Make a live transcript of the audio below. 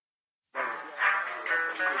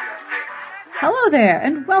Hello there,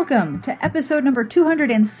 and welcome to episode number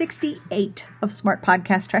 268 of Smart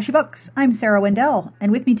Podcast Trashy Books. I'm Sarah Wendell,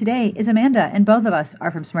 and with me today is Amanda, and both of us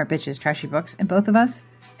are from Smart Bitches Trashy Books, and both of us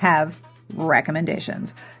have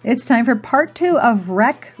recommendations. It's time for part 2 of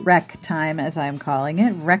Rec time, as I'm calling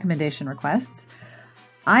it, recommendation requests.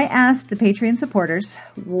 I asked the Patreon supporters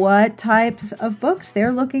what types of books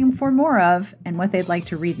they're looking for more of and what they'd like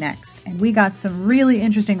to read next. And we got some really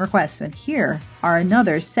interesting requests. And here are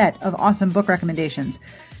another set of awesome book recommendations.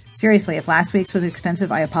 Seriously, if last week's was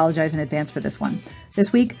expensive, I apologize in advance for this one.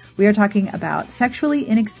 This week, we are talking about sexually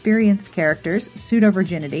inexperienced characters,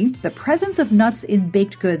 pseudo-virginity, the presence of nuts in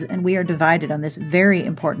baked goods, and we are divided on this very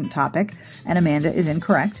important topic, and Amanda is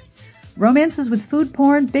incorrect. Romances with food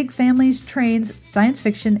porn, big families, trains, science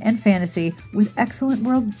fiction, and fantasy with excellent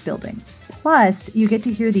world building. Plus, you get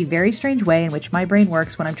to hear the very strange way in which my brain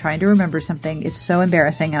works when I'm trying to remember something. It's so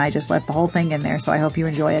embarrassing, and I just left the whole thing in there, so I hope you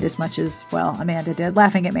enjoy it as much as, well, Amanda did,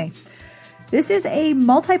 laughing at me. This is a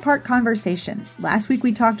multi-part conversation. Last week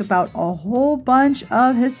we talked about a whole bunch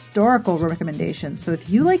of historical recommendations, so if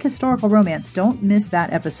you like historical romance, don't miss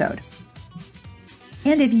that episode.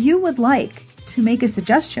 And if you would like to make a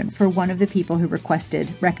suggestion for one of the people who requested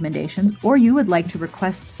recommendations, or you would like to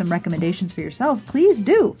request some recommendations for yourself, please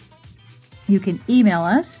do. You can email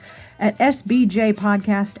us at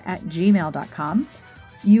sbjpodcast@gmail.com.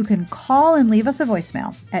 You can call and leave us a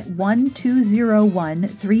voicemail at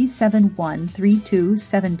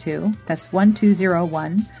 1201-371-3272. That's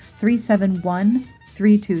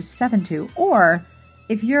 1201-371-3272. Or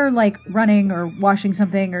if you're like running or washing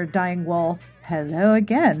something or dyeing wool, hello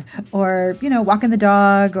again. Or, walking the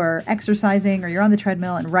dog or exercising, or you're on the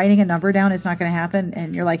treadmill and writing a number down is not going to happen,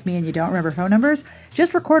 and you're like me and you don't remember phone numbers,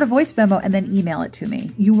 just record a voice memo and then email it to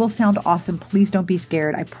me. You will sound awesome. Please don't be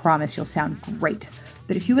scared. I promise you'll sound great.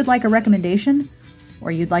 But if you would like a recommendation,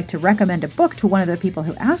 or you'd like to recommend a book to one of the people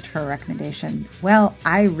who asked for a recommendation, well,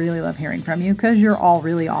 I really love hearing from you because you're all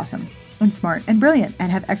really awesome and smart and brilliant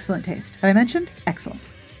and have excellent taste. Have I mentioned? Excellent.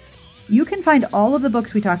 You can find all of the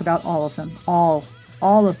books we talk about, all of them,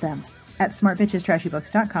 at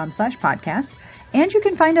smartbitchestrashybooks.com/podcast. And you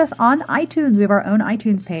can find us on iTunes. We have our own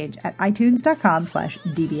iTunes page at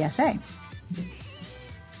itunes.com/dbsa.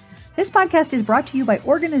 This podcast is brought to you by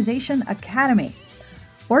Organization Academy.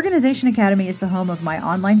 Organization Academy is the home of my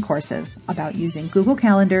online courses about using Google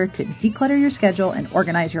Calendar to declutter your schedule and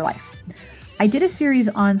organize your life. I did a series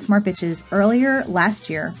on Smart Bitches earlier last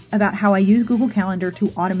year about how I use Google Calendar to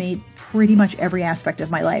automate pretty much every aspect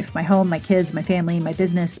of my life. My home, my kids, my family, my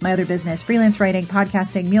business, my other business, freelance writing,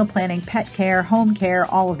 podcasting, meal planning, pet care, home care,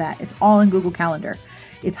 all of that. It's all in Google Calendar.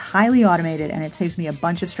 It's highly automated and it saves me a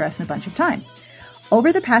bunch of stress and a bunch of time.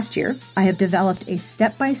 Over the past year, I have developed a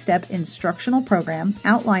step-by-step instructional program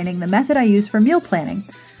outlining the method I use for meal planning.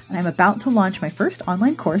 And I'm about to launch my first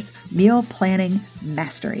online course, Meal Planning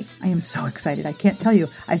Mastery. I am so excited. I can't tell you.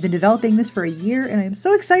 I've been developing this for a year, and I'm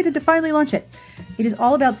so excited to finally launch it. It is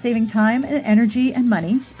all about saving time and energy and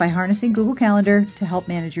money by harnessing Google Calendar to help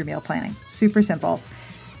manage your meal planning. Super simple.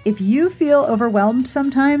 If you feel overwhelmed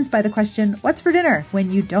sometimes by the question, what's for dinner,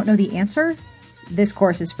 when you don't know the answer, this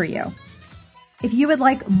course is for you. If you would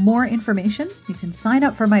like more information, you can sign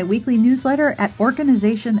up for my weekly newsletter at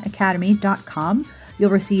organizationacademy.com. You'll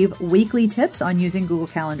receive weekly tips on using Google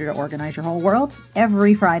Calendar to organize your whole world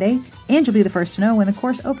every Friday, and you'll be the first to know when the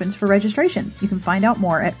course opens for registration. You can find out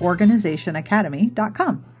more at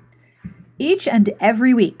organizationacademy.com. Each and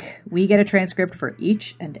every week, we get a transcript for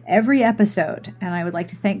each and every episode, and I would like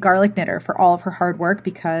to thank Garlic Knitter for all of her hard work,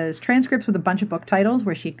 because transcripts with a bunch of book titles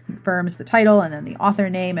where she confirms the title and then the author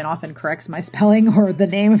name and often corrects my spelling or the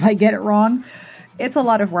name if I get it wrong, it's a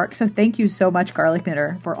lot of work, so thank you so much, Garlic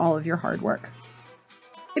Knitter, for all of your hard work.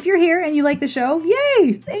 If you're here and you like the show,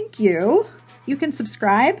 yay! Thank you! You can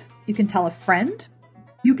subscribe, you can tell a friend,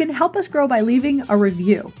 you can help us grow by leaving a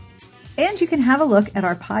review, and you can have a look at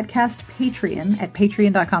our podcast Patreon at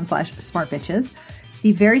patreon.com/smartbitches,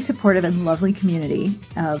 the very supportive and lovely community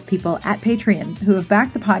of people at Patreon who have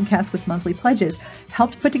backed the podcast with monthly pledges,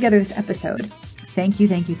 helped put together this episode. Thank you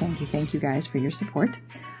guys for your support.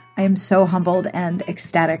 I am so humbled and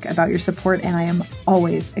ecstatic about your support, and I am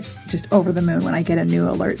always just over the moon when I get a new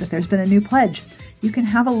alert that there's been a new pledge. You can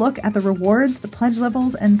have a look at the rewards, the pledge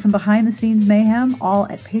levels, and some behind-the-scenes mayhem, all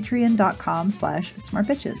at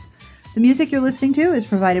patreon.com/smartbitches. The music you're listening to is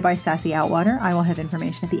provided by Sassy Outwater. I will have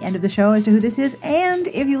information at the end of the show as to who this is, and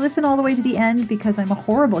if you listen all the way to the end, because I'm a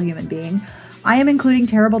horrible human being, I am including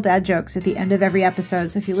terrible dad jokes at the end of every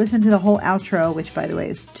episode, so if you listen to the whole outro, which, by the way,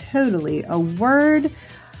 is totally a word,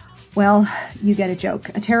 well, you get a joke,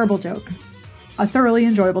 a terrible joke, a thoroughly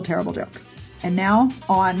enjoyable terrible joke. And now,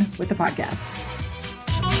 on with the podcast.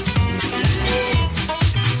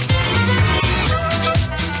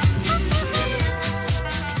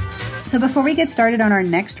 So before we get started on our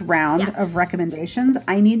next round of recommendations,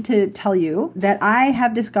 I need to tell you that I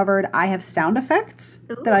have discovered I have sound effects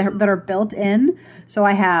that are built in. So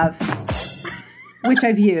I have, which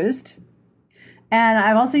I've used, and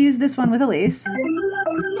I've also used this one with Elise.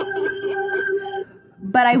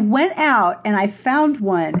 But I went out and I found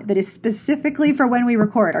one that is specifically for when we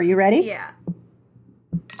record. Are you ready? Yeah.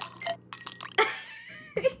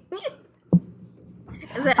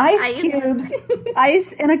 Ice cubes,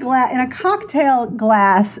 ice in a cocktail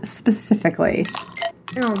glass specifically.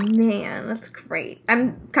 Oh man, that's great.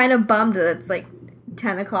 I'm kind of bummed that it's like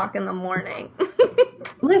 10 o'clock in the morning.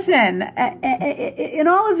 Listen, in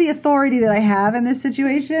all of the authority that I have in this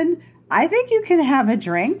situation, I think you can have a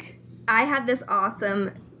drink. I had this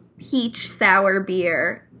awesome peach sour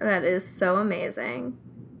beer that is so amazing.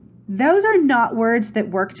 Those are not words that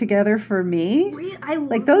work together for me. Really?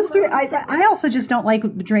 Like those three. I also just don't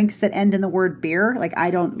like drinks that end in the word beer. Like I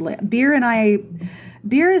don't beer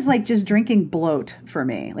is like just drinking bloat for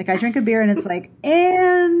me. Like I drink a beer and it's like,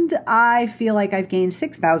 and I feel like I've gained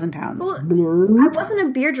 6,000 pounds. Well, I wasn't a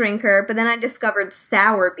beer drinker, but then I discovered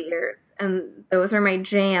sour beers, and those are my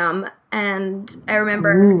jam. And I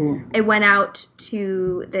remember I went out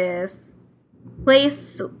to this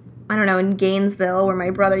place, I don't know, in Gainesville, where my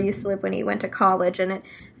brother used to live when he went to college, and it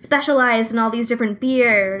specialized in all these different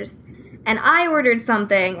beers. And I ordered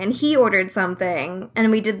something, and he ordered something,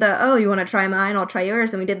 and we did the, you want to try mine, I'll try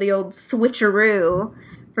yours, and we did the old switcheroo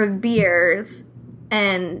for beers,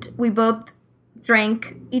 and we both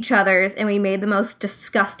drank each other's, and we made the most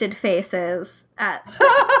disgusted faces at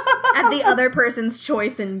the other person's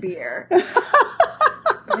choice in beer.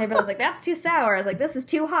 And everyone was like, that's too sour. I was like, this is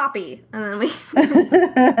too hoppy. And then we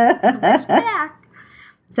switched back.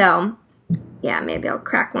 So, yeah, maybe I'll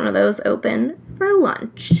crack one of those open for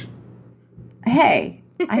lunch. Hey,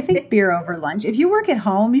 I think beer over lunch. If you work at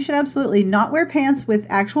home, you should absolutely not wear pants with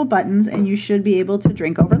actual buttons, and you should be able to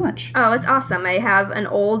drink over lunch. Oh, it's awesome. I have an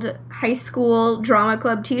old high school drama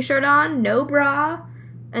club t-shirt on, no bra,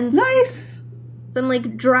 and some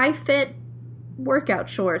like dry fit workout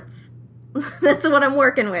shorts. That's what I'm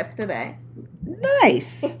working with today.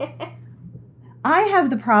 Nice. I have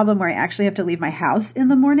the problem where I actually have to leave my house in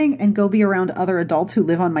the morning and go be around other adults who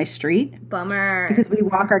live on my street. Bummer. Because we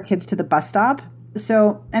walk our kids to the bus stop.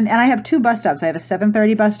 So, and I have two bus stops. I have a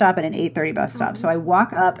 7:30 bus stop and an 8:30 bus stop. So I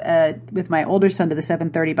walk up with my older son to the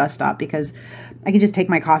 7:30 bus stop because I can just take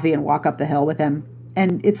my coffee and walk up the hill with him.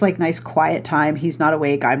 And it's like nice quiet time. He's not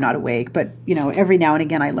awake. I'm not awake. But, you know, every now and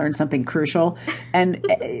again I learn something crucial. And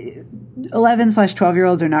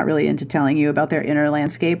 11/12-year-olds are not really into telling you about their inner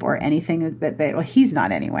landscape or anything he's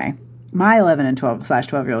not anyway. My 11 and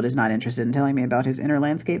 12/12-year-old is not interested in telling me about his inner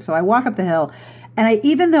landscape. So I walk up the hill, and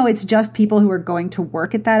even though it's just people who are going to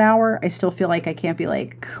work at that hour, I still feel like I can't be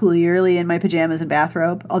like clearly in my pajamas and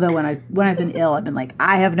bathrobe. Although when I've been ill, I've been like,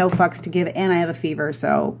 I have no fucks to give and I have a fever,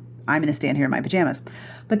 so I'm going to stand here in my pajamas.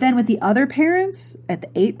 But then with the other parents at the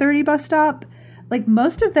 8:30 bus stop, like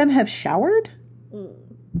most of them have showered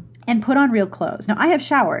and put on real clothes. Now, I have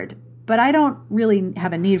showered, but I don't really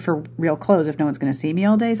have a need for real clothes if no one's going to see me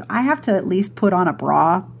all day. So I have to at least put on a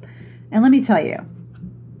bra. And let me tell you,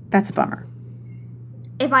 that's a bummer.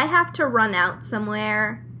 If I have to run out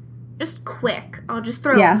somewhere, just quick, I'll just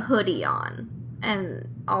throw a hoodie on and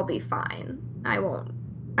I'll be fine. I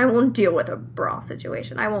won't deal with a bra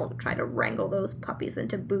situation. I won't try to wrangle those puppies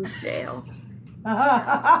into boob jail.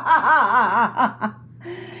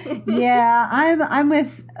 Yeah, I'm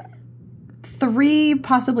with 3,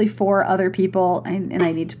 possibly 4 other people, and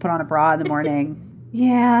I need to put on a bra in the morning.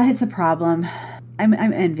 Yeah, it's a problem. I'm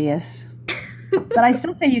envious. But I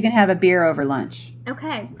still say you can have a beer over lunch.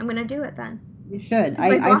 Okay, I'm going to do it then. You should.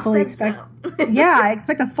 I fully expect. So. Yeah, I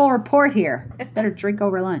expect a full report here. Better drink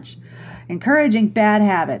over lunch. Encouraging bad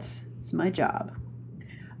habits. It's my job.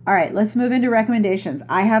 All right, let's move into recommendations.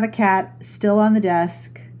 I have a cat still on the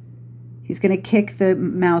desk. He's going to kick the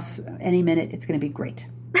mouse any minute. It's going to be great.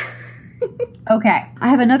 Okay. I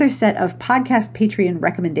have another set of podcast Patreon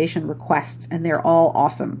recommendation requests, and they're all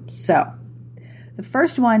awesome. So the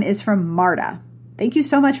first one is from Marta. Thank you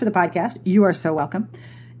so much for the podcast. You are so welcome.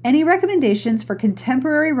 Any recommendations for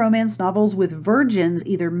contemporary romance novels with virgins,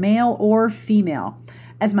 either male or female?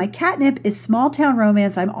 As my catnip is small town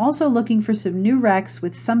romance, I'm also looking for some new Reqs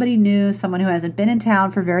with somebody new, someone who hasn't been in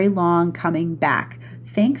town for very long, coming back.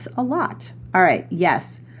 Thanks a lot. All right.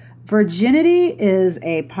 Yes. Virginity is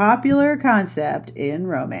a popular concept in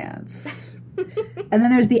romance. And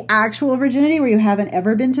then there's the actual virginity where you haven't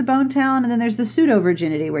ever been to Bone Town. And then there's the pseudo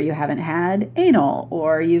virginity where you haven't had anal,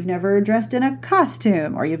 or you've never dressed in a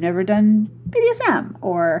costume, or you've never done BDSM,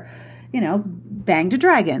 or, banged a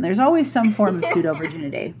dragon. There's always some form of pseudo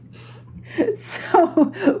virginity.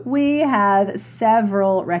 So we have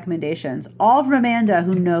several recommendations, all from Amanda,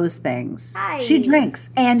 who knows things. Hi. She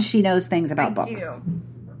drinks and she knows things about books.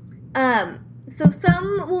 So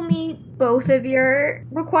some will meet both of your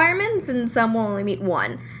requirements and some will only meet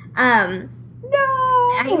one. No,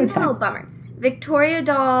 it's a bummer. Victoria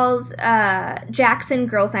Dahl's Jackson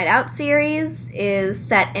Girls Night Out series is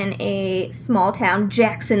set in a small town,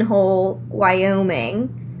 Jackson Hole,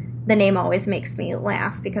 Wyoming. The name always makes me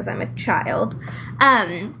laugh because I'm a child.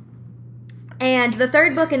 And the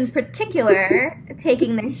third book in particular,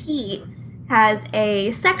 Taking the Heat, has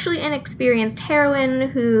a sexually inexperienced heroine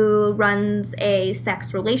who runs a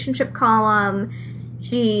sex relationship column.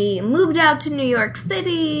 She moved out to New York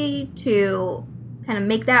City to kind of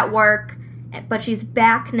make that work, but she's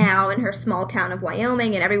back now in her small town of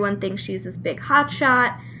Wyoming, and everyone thinks she's this big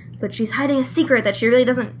hotshot, but she's hiding a secret that she really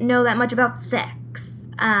doesn't know that much about sex.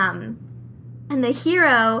 And the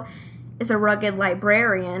hero is a rugged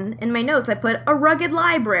librarian. In my notes, I put a rugged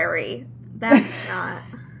library. That's not...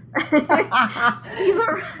 He's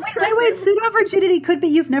a wait. Pseudo-virginity could be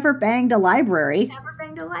you've never banged a library. Never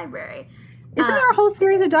banged a library. Isn't there a whole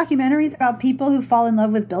series of documentaries about people who fall in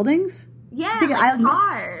love with buildings? Yeah,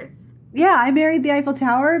 cars. Yeah, I married the Eiffel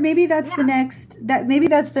Tower. Maybe that's the next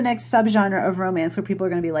subgenre of romance where people are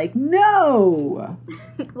going to be like, no.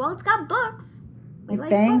 Well, it's got books. I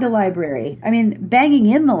banged a library. I mean, banging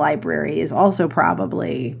in the library is also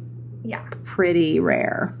probably pretty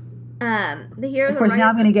rare. The heroes. Of course, now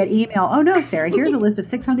I'm going to get email. Oh no, Sarah! Here's a list of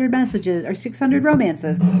 600 messages or 600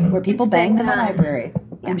 romances where people banged in the library.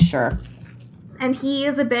 Yeah. I'm sure. And he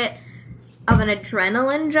is a bit of an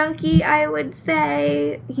adrenaline junkie, I would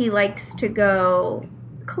say. He likes to go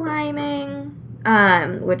climbing,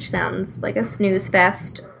 which sounds like a snooze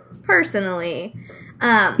fest. Personally,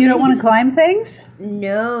 you don't want to climb things?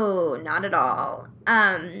 No, not at all.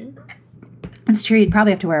 It's true. You'd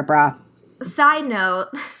probably have to wear a bra. Side note.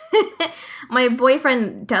 My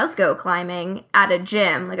boyfriend does go climbing at a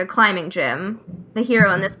gym, like a climbing gym. The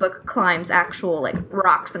hero in this book climbs actual,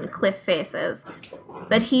 rocks and cliff faces.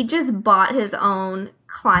 But he just bought his own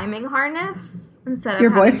climbing harness instead of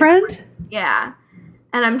your boyfriend? Yeah.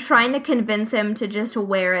 And I'm trying to convince him to just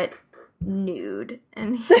wear it nude.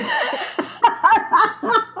 And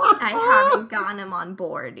I haven't gotten him on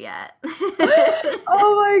board yet.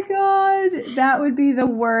 Oh my god. That would be the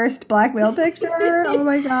worst blackmail picture. Oh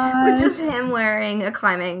my god. With just him wearing a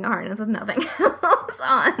climbing harness with nothing else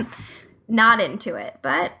on. Not into it,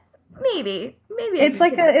 but maybe. It's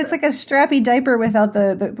like a strappy diaper without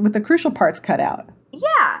with the crucial parts cut out.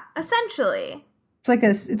 Yeah, essentially.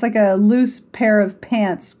 It's like a loose pair of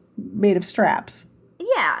pants made of straps.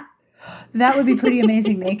 Yeah. That would be pretty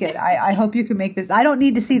amazing naked. I hope you can make this. I don't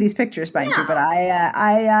need to see these pictures, mind you, but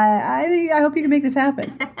I hope you can make this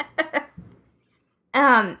happen.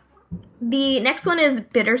 The next one is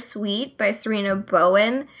Bittersweet by Serena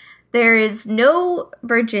Bowen. There is no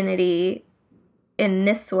virginity in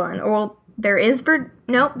this one. Or there's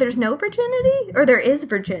no virginity? Or there is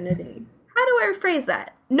virginity. How do I rephrase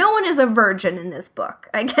that? No one is a virgin in this book,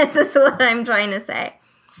 I guess is what I'm trying to say.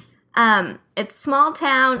 It's small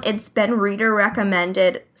town. It's been reader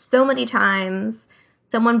recommended so many times.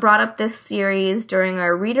 Someone brought up this series during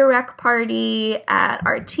our reader rec party at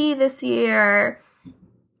RT this year.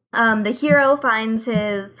 The hero finds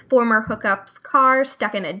his former hookup's car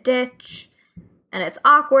stuck in a ditch, and it's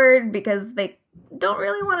awkward because they don't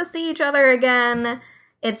really want to see each other again.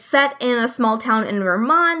 It's set in a small town in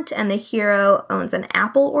Vermont, and the hero owns an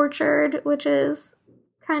apple orchard, which is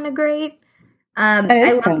kind of great. That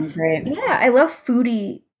is kind of great. Yeah, I love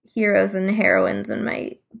foodie heroes and heroines in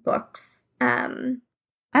my books. I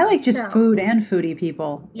like just food and foodie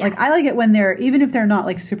people. Yes. I like it when even if they're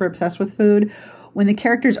not super obsessed with food, when the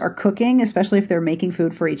characters are cooking, especially if they're making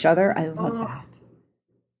food for each other. I love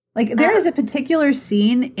that. There is a particular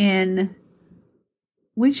scene in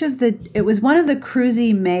it was one of the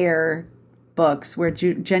Cruzy Mayer books where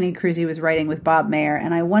Jenny Cruzy was writing with Bob Mayer,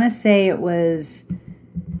 and I want to say it was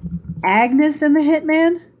Agnes and the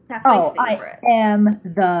Hitman. That's my favorite. I am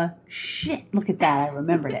the shit. Look at that. I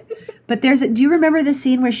remembered it. But do you remember the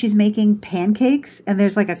scene where she's making pancakes and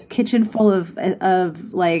there's a kitchen full of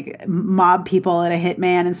mob people and a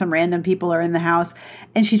hitman and some random people are in the house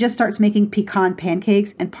and she just starts making pecan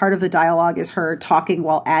pancakes and part of the dialogue is her talking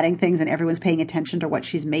while adding things and everyone's paying attention to what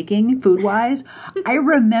she's making food wise. I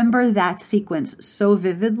remember that sequence so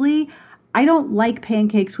vividly. I don't like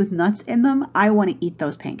pancakes with nuts in them. I want to eat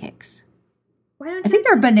those pancakes. Why don't I think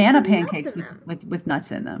they're banana pancakes pancakes with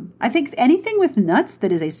nuts in them. I think anything with nuts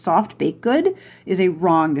that is a soft baked good is a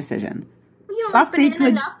wrong decision. You don't Soft like baked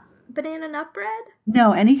good. banana nut bread?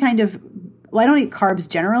 No, any kind of, well, I don't eat carbs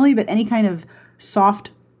generally, but any kind of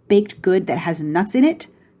soft baked good that has nuts in it,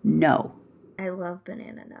 no. I love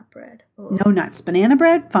banana nut bread. Ooh. No nuts. Banana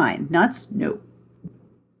bread, fine. Nuts, no.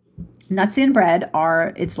 Nuts in bread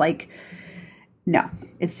are, it's like, no,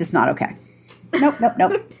 it's just not okay. Nope.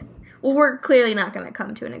 Well, we're clearly not going to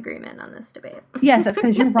come to an agreement on this debate. Yes, that's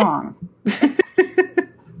because you're wrong.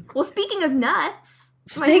 Well, speaking of nuts.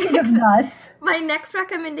 My next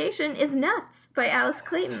recommendation is Nuts by Alice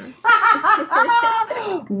Clayton.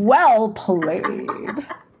 Well played.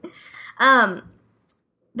 The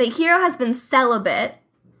hero has been celibate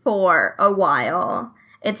for a while.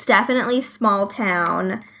 It's definitely small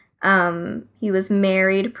town. He was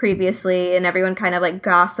married previously, and everyone kind of like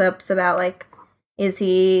gossips about like, is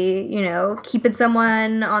he, keeping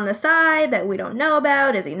someone on the side that we don't know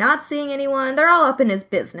about? Is he not seeing anyone? They're all up in his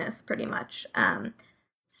business, pretty much.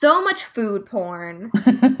 So much food porn.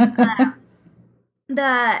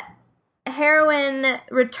 The heroine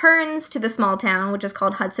returns to the small town, which is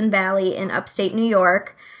called Hudson Valley in upstate New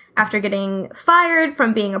York, after getting fired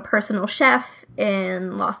from being a personal chef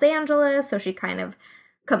in Los Angeles. So she kind of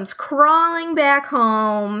comes crawling back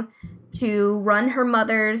home to run her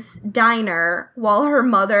mother's diner while her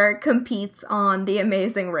mother competes on The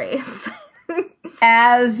Amazing Race.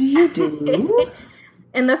 As you do.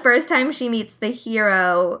 And the first time she meets the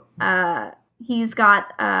hero, he's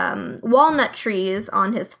got walnut trees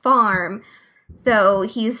on his farm. So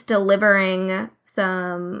he's delivering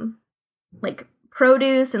some like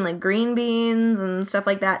produce and like green beans and stuff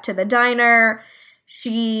like that to the diner.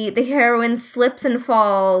 The heroine slips and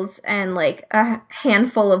falls, and like a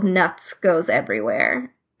handful of nuts goes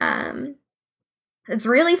everywhere. It's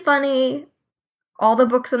really funny. All the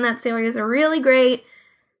books in that series are really great.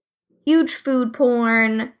 Huge food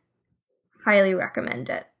porn. Highly recommend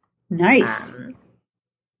it. Nice.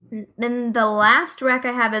 Then the last rec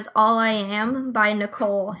I have is All I Am by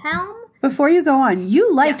Nicole Helm. Before you go on,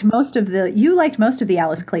 you liked most of the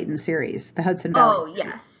Alice Clayton series, the Hudson Valley. Oh,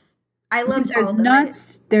 yes. I loved all of them. There's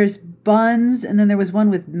nuts, there's buns, and then there was one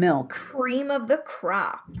with milk. Cream of the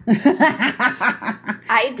crop.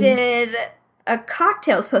 I did a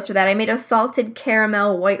cocktails poster for that. I made a salted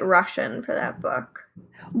caramel white Russian for that book.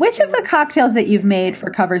 Which of the cocktails that you've made for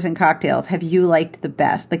covers and cocktails have you liked the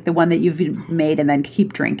best? Like the one that you've made and then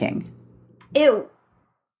keep drinking? I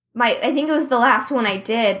think it was the last one I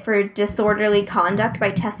did for Disorderly Conduct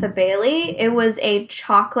by Tessa Bailey. It was a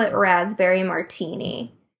chocolate raspberry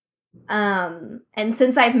martini. And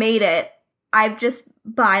since I've made it, I've just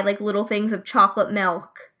buy like little things of chocolate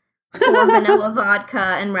milk, pour vanilla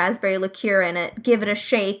vodka and raspberry liqueur in it, give it a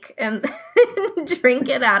shake, and drink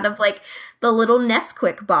it out of like the little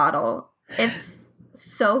Nesquik bottle. It's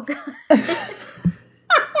so good.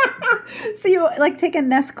 So you like take a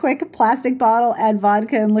Nesquik plastic bottle, add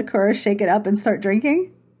vodka and liqueur, shake it up, and start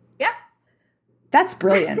drinking? Yep. That's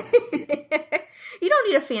brilliant. You don't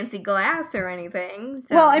need a fancy glass or anything.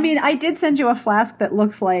 So. Well, I mean, I did send you a flask that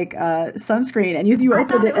looks like sunscreen, and you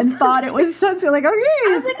opened it and thought it was sunscreen. Like, okay.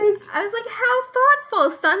 I was like, how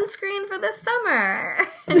thoughtful, sunscreen for the summer.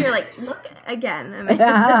 And you're like, look again.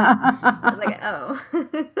 I was like, oh.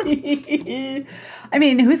 I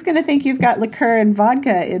mean, who's going to think you've got liqueur and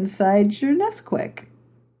vodka inside your Nesquik?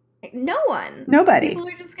 No one. Nobody. People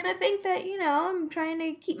are just going to think that, I'm trying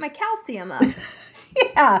to keep my calcium up.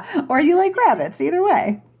 Yeah, or you like rabbits. Either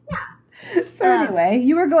way. Yeah. So anyway,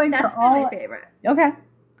 you were going for all. That's my favorite. Okay,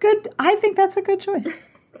 good. I think that's a good choice.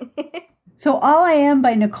 So All I Am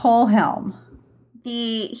by Nicole Helm.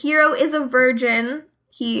 The hero is a virgin.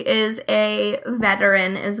 He is a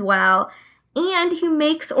veteran as well. And he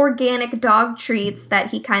makes organic dog treats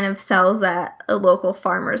that he kind of sells at a local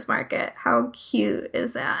farmer's market. How cute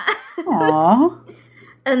is that? Aww.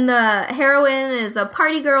 And the heroine is a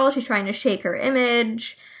party girl. She's trying to shake her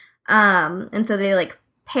image. And so they like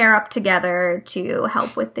pair up together to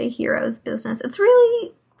help with the hero's business. It's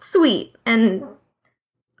really sweet. And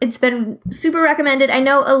it's been super recommended. I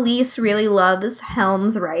know Elise really loves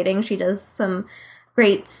Helm's writing. She does some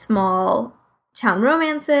great small town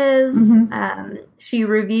romances. Mm-hmm. She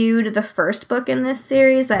reviewed the first book in this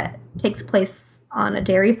series that takes place on a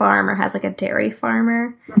dairy farm, or has like a dairy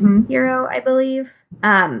farmer hero, I believe.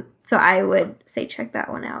 So I would say check that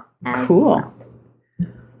one out. Cool. Well.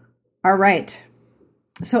 All right.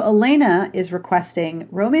 So Elena is requesting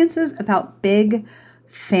romances about big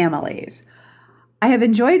families. I have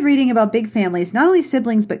enjoyed reading about big families, not only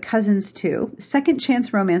siblings, but cousins too. Second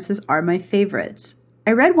chance romances are my favorites.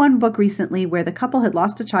 I read one book recently where the couple had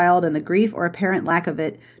lost a child and the grief or apparent lack of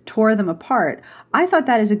it tore them apart. I thought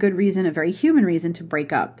that is a good reason, a very human reason to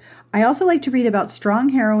break up. I also like to read about strong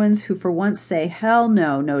heroines who for once say hell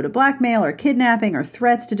no, no to blackmail or kidnapping or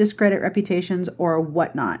threats to discredit reputations or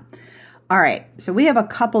whatnot. All right, so we have a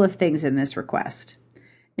couple of things in this request.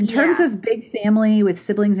 In terms of big family with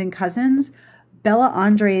siblings and cousins, Bella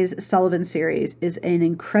Andre's Sullivan series is an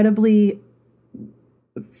incredibly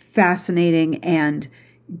fascinating and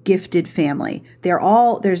gifted family. They're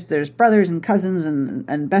all there's brothers and cousins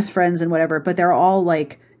and best friends and whatever, but they're all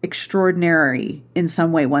like extraordinary in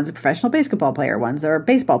some way. One's a professional basketball player, one's a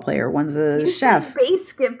baseball player, one's a chef.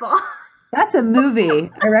 Basketball. That's a movie.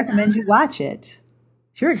 I recommend you watch it.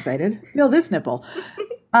 If you're excited, feel this nipple.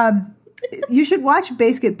 You should watch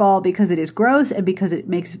Basketball because it is gross and because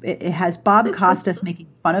it has Bob Costas making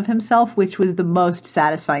fun of himself, which was the most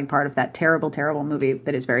satisfying part of that terrible, terrible movie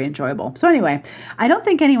that is very enjoyable. So anyway, I don't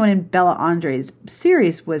think anyone in Bella Andre's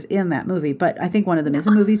series was in that movie, but I think one of them is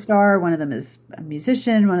a movie star, one of them is a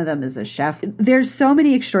musician, one of them is a chef. There's so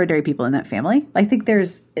many extraordinary people in that family. I think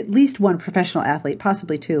there's at least one professional athlete,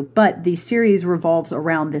 possibly two, but the series revolves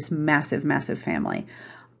around this massive, massive family.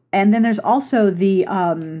 And then there's also the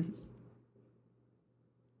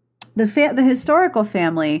historical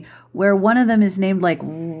family where one of them is named like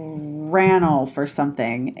Ranulph or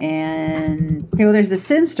something. And there's the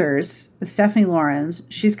Sinsters with Stephanie Lawrence.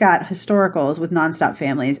 She's got historicals with nonstop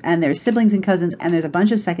families, and there's siblings and cousins, and there's a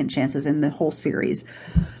bunch of second chances in the whole series.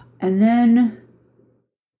 And then,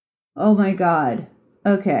 oh my God.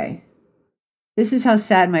 Okay. This is how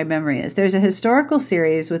sad my memory is. There's a historical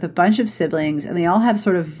series with a bunch of siblings, and they all have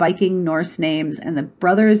sort of Viking Norse names, and the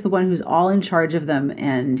brother is the one who's all in charge of them,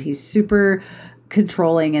 and he's super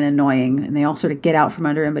controlling and annoying, and they all sort of get out from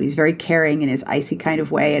under him, but he's very caring in his icy kind of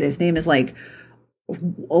way, and his name is like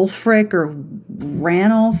Ulfric or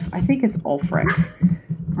Ranulph. I think it's Ulfric.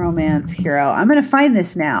 Romance hero. I'm going to find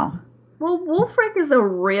this now. Well, Wulfric is a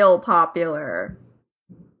real popular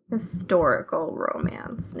historical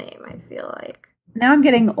romance name, I feel like. Now I'm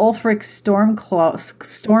getting Ulfric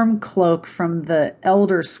Stormcloak from the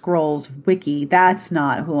Elder Scrolls wiki. That's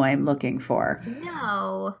not who I'm looking for.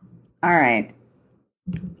 No. All right.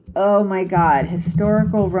 Oh my God.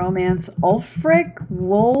 Historical romance. Ulfric?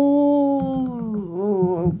 Whoa.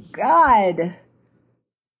 God.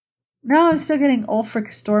 No, I'm still getting Ulfric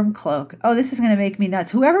Stormcloak. Oh, this is going to make me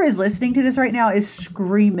nuts. Whoever is listening to this right now is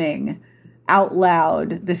screaming out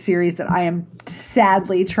loud the series that I am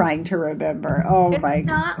sadly trying to remember. Oh my!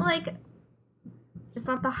 It's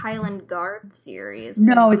not the Highland Guard series.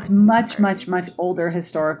 No, it's much older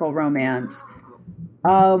historical romance.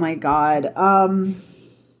 Oh my God.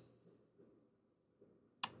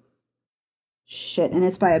 Shit, and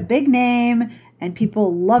it's by a big name, and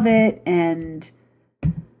people love it, and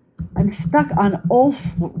I'm stuck on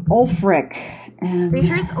Ulfric. Are you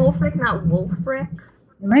sure it's Ulfric, not Wulfric?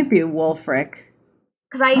 It might be Wulfric.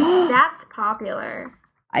 Because that's popular.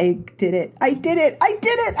 I did it. I'm so excited.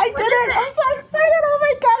 Oh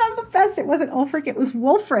my God, I'm the best. It wasn't Ulfric, it was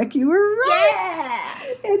Wulfric. You were right. Yeah.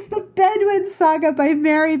 It's the Bedouin Saga by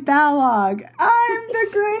Mary Balog. I'm the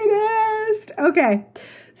greatest. Okay.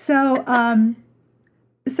 So,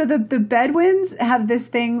 the Bedouins have this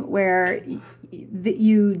thing where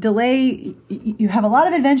you delay, you have a lot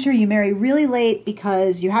of adventure, you marry really late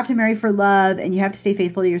because you have to marry for love and you have to stay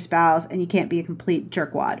faithful to your spouse and you can't be a complete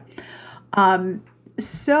jerkwad.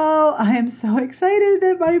 So I am so excited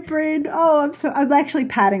that my brain, I'm actually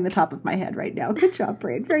patting the top of my head right now. Good job,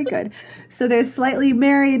 brain. Very good. So there's slightly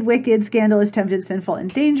married, wicked, scandalous, tempted, sinful, and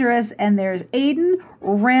dangerous. And there's Aidan,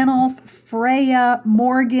 Ranulph, Freya,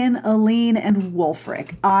 Morgan, Aline, and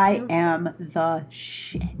Wulfric. I am the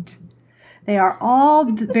shit. They are all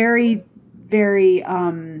very, very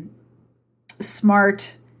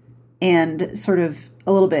smart and sort of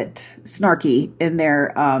a little bit snarky in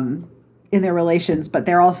their relations, but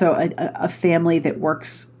they're also a family that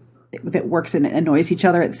works and annoys each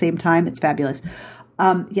other at the same time. It's fabulous.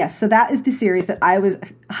 Yes, so that is the series that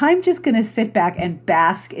I'm just going to sit back and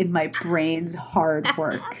bask in my brain's hard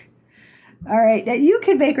work. All right, now you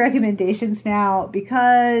can make recommendations now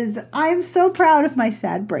because I'm so proud of my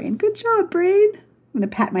sad brain. Good job, brain. I'm going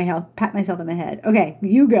to pat myself on the head. Okay,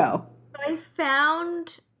 you go. I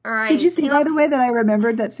found... Did you see, by the way, that I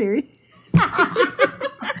remembered that series? I'm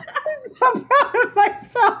so proud of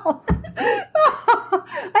myself.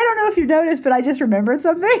 I don't know if you noticed, but I just remembered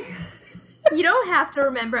something. You don't have to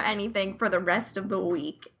remember anything for the rest of the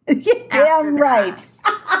week. You're damn right.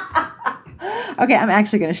 Okay, I'm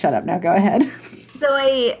actually going to shut up now. Go ahead. So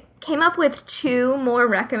I came up with two more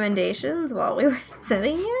recommendations while we were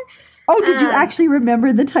sitting here. Oh, did you actually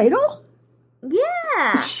remember the title?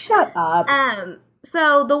 Yeah. Shut up.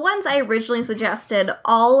 So the ones I originally suggested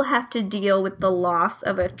all have to deal with the loss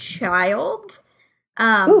of a child.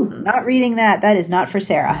 Ooh, not reading that. That is not for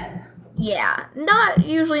Sarah. Yeah, not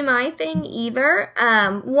usually my thing either.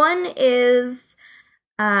 One is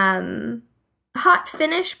Hot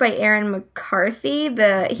Finish by Erin McCarthy.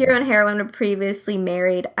 The hero and heroine were previously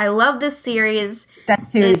married. I love this series. That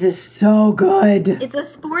series is so good. It's a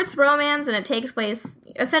sports romance, and it takes place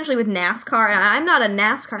essentially with NASCAR. And I'm not a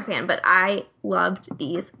NASCAR fan, but I loved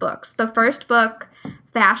these books. The first book,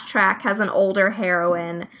 Fast Track, has an older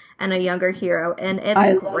heroine and a younger hero, and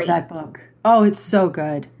it's great. I love that book. Oh, it's so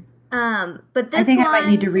good. But this I think one, I might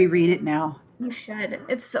need to reread it now. You should.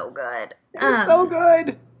 It's so good. It's so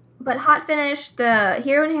good. But Hot Finish, the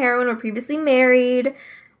hero and heroine were previously married,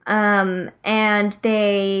 and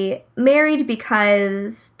they married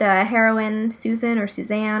because the heroine,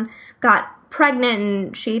 Suzanne, got pregnant,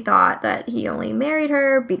 and she thought that he only married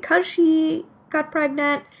her because she got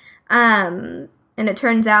pregnant. And it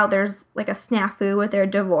turns out there's like a snafu with their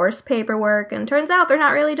divorce paperwork, and it turns out they're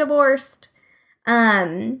not really divorced.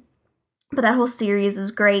 But that whole series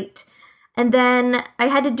is great. And then I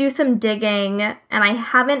had to do some digging, and I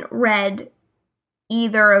haven't read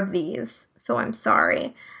either of these, so I'm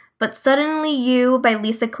sorry. But Suddenly You by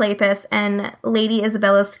Lisa Kleypas and Lady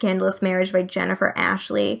Isabella's Scandalous Marriage by Jennifer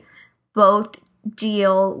Ashley both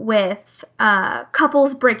deal with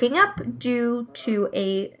couples breaking up due to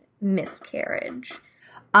a miscarriage.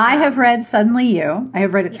 I have read Suddenly You. I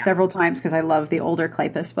have read it several times because I love the older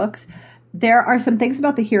Kleypas books. There are some things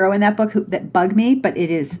about the hero in that book that bug me, but it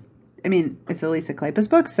is, I mean, it's a Lisa Kleypas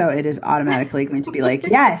book, so it is automatically going to be like,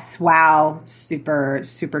 yes, wow, super,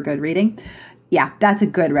 super good reading. Yeah, that's a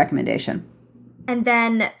good recommendation. And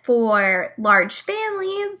then for large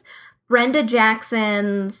families, Brenda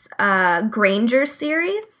Jackson's Granger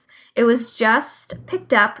series. It was just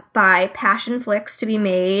picked up by Passion Flix to be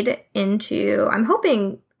made into, I'm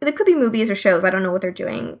hoping, there could be movies or shows. I don't know what they're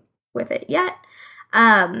doing with it yet.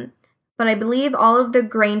 But I believe all of the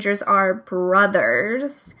Grangers are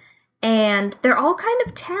brothers, and they're all kind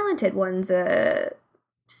of talented. One's a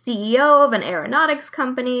CEO of an aeronautics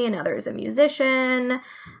company, another's a musician,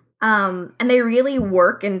 and they really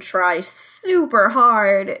work and try super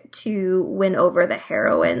hard to win over the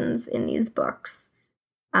heroines in these books.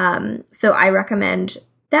 So I recommend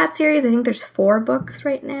that series. I think there's 4 books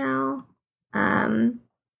right now. And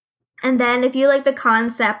then if you like the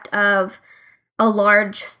concept of a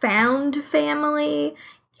large found family,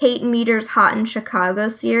 Kate Meador's Hot in Chicago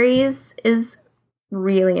series is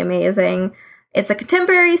really amazing. It's a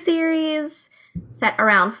contemporary series set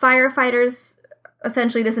around firefighters.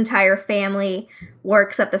 Essentially, this entire family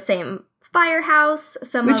works at the same firehouse.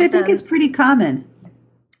 Which I think is pretty common.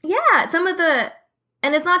 Yeah,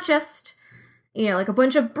 and it's not just, like a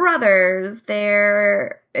bunch of brothers.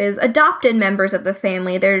 There is adopted members of the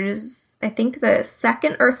family. There's, I think, the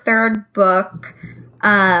second or third book,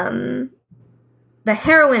 the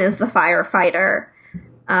heroine is the firefighter,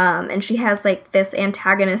 and she has like this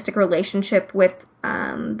antagonistic relationship with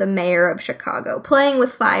the mayor of Chicago. Playing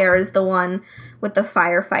with Fire is the one with the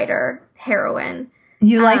firefighter heroine.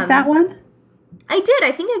 You like that one? I did.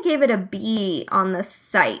 I think I gave it a B on the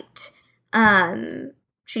site.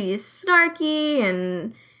 She's snarky,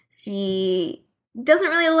 and she doesn't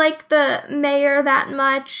really like the mayor that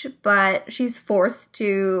much, but she's forced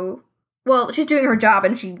to, she's doing her job,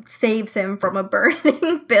 and she saves him from a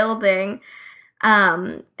burning building.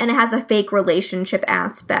 And it has a fake relationship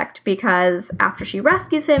aspect because after she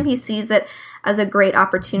rescues him, he sees it as a great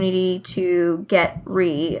opportunity to get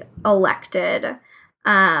re-elected.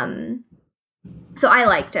 So I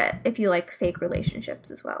liked it. If you like fake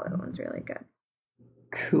relationships as well, that one's really good.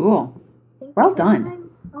 Cool. Well done.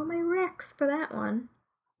 All my Reqs for that one.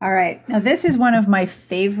 All right. Now, this is one of my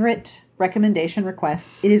favorite recommendation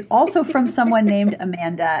requests. It is also from someone named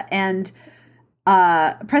Amanda. And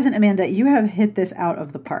Present Amanda, you have hit this out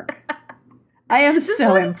of the park. I am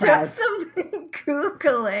so impressed. Took some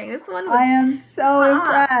Googling. This one was I am so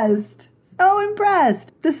impressed. So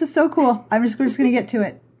impressed. This is so cool. We're just going to get to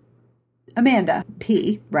it. Amanda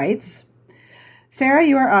P. writes, Sarah,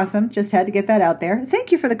 you are awesome. Just had to get that out there.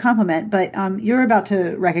 Thank you for the compliment, but you're about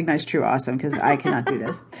to recognize true awesome because I cannot do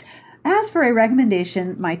this. As for a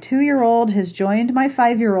recommendation, my 2-year-old has joined my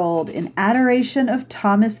 5-year-old in adoration of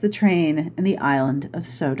Thomas the Train and the island of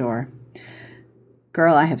Sodor.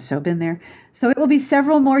 Girl, I have so been there. So it will be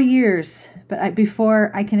several more years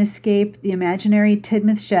before I can escape the imaginary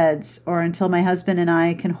Tidmouth sheds, or until my husband and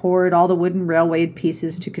I can hoard all the wooden railway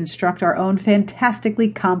pieces to construct our own fantastically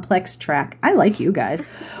complex track. I like you guys.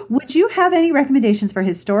 Would you have any recommendations for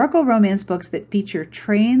historical romance books that feature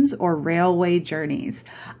trains or railway journeys?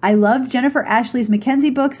 I loved Jennifer Ashley's Mackenzie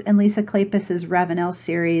books and Lisa Kleypas's Ravenel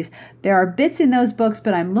series. There are bits in those books,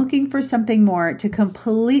 but I'm looking for something more to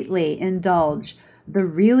completely indulge the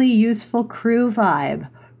really useful crew vibe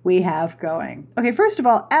we have going. Okay, first of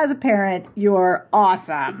all, as a parent, you're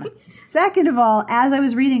awesome. Second of all, as I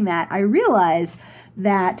was reading that, I realized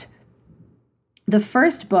that the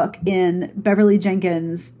first book in Beverly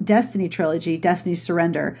Jenkins' Destiny trilogy, Destiny's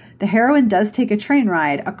Surrender, the heroine does take a train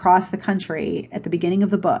ride across the country at the beginning of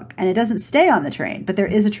the book, and it doesn't stay on the train, but there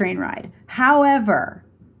is a train ride. However,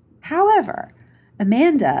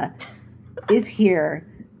 Amanda is here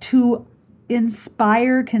to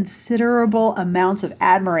inspire considerable amounts of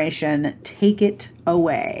admiration. Take it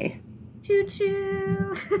away. Choo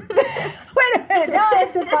choo. Wait a minute. Now I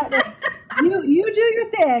have to find it. You do your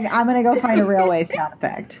thing. I'm gonna go find a railway sound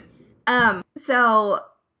effect. So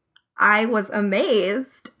I was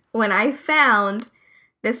amazed when I found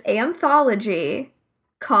this anthology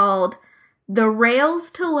called The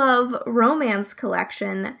Rails to Love Romance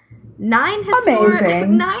Collection. 9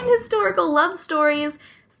 historical love stories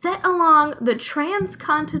set along the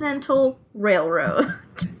Transcontinental Railroad.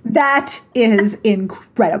 That is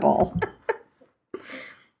incredible.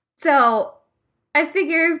 So, I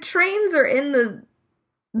figure if trains are in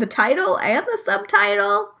the title and the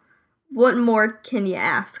subtitle, what more can you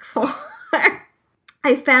ask for?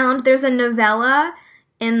 I found there's a novella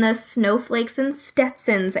in the Snowflakes and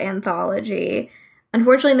Stetsons anthology.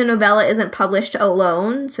 Unfortunately, the novella isn't published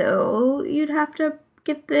alone, so you'd have to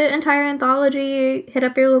get the entire anthology, hit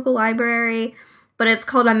up your local library. But it's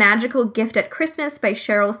called A Magical Gift at Christmas by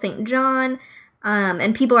Cheryl St. John.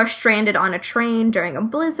 And people are stranded on a train during a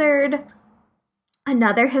blizzard.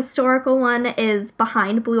 Another historical one is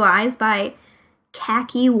Behind Blue Eyes by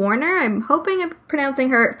Kaki Warner. I'm hoping I'm pronouncing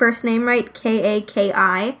her first name right,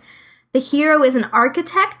 Kaki. The hero is an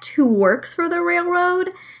architect who works for the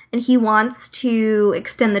railroad, and he wants to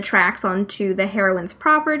extend the tracks onto the heroine's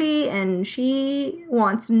property, and she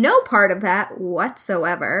wants no part of that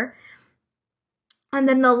whatsoever. And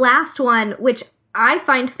then the last one, which I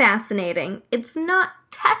find fascinating, it's not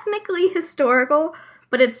technically historical,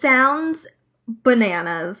 but it sounds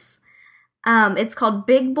bananas. It's called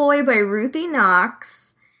Big Boy by Ruthie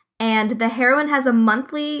Knox, and the heroine has a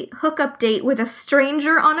monthly hookup date with a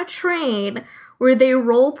stranger on a train where they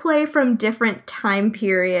role play from different time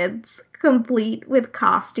periods, complete with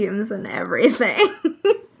costumes and everything.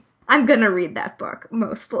 I'm gonna read that book,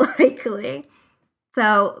 most likely.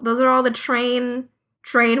 So those are all the train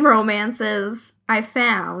romances I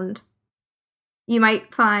found. You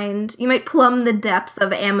might plumb the depths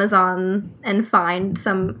of Amazon and find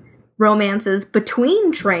some romances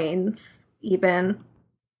between trains, even.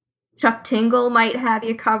 Chuck Tingle might have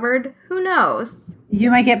you covered. Who knows? You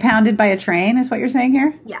might get pounded by a train, is what you're saying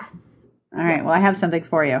here? Yes. All right, well, I have something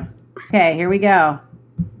for you. Okay, here we go.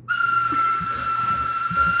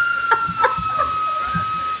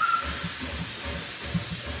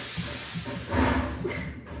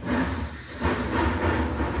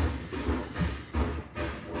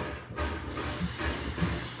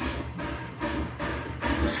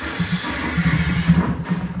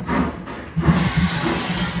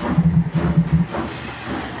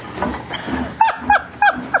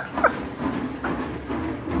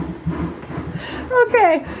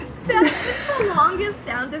 Okay. That's the longest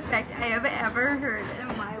sound effect I have ever heard in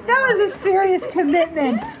my life. That was a serious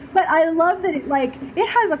commitment. But I love that it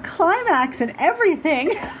has a climax and everything.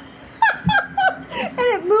 And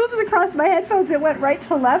it moves across my headphones. It went right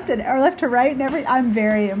to left or left to right and I'm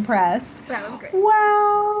very impressed. That was great.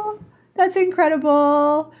 Wow. That's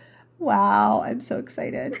incredible. Wow. I'm so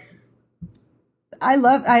excited. I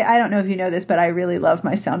don't know if you know this, but I really love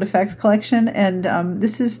my sound effects collection, and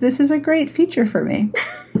this is a great feature for me.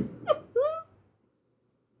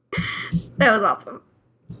 That was awesome.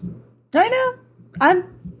 I know. I'm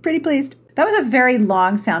pretty pleased. That was a very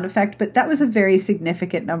long sound effect, but that was a very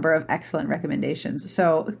significant number of excellent recommendations.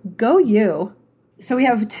 So go you. So we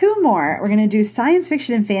have 2 more. We're going to do science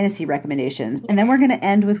fiction and fantasy recommendations, and then we're going to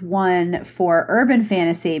end with one for urban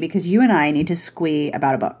fantasy because you and I need to squee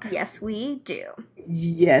about a book. Yes, we do.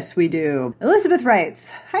 Yes, we do. Elizabeth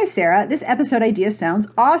writes, Hi, Sarah. This episode idea sounds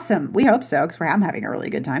awesome. We hope so, because I'm having a really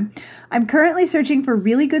good time. I'm currently searching for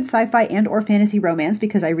really good sci-fi and or fantasy romance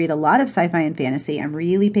because I read a lot of sci-fi and fantasy. I'm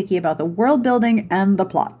really picky about the world building and the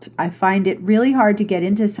plot. I find it really hard to get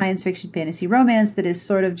into science fiction fantasy romance that is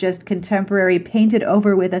sort of just contemporary, painted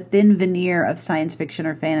over with a thin veneer of science fiction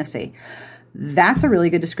or fantasy. That's a really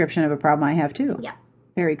good description of a problem I have, too. Yeah.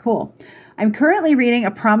 Very cool. I'm currently reading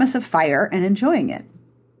A Promise of Fire and enjoying it.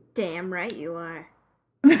 Damn right you are.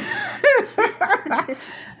 The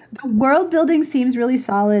world building seems really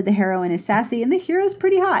solid. The heroine is sassy and the hero's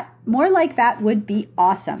pretty hot. More like that would be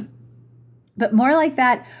awesome. But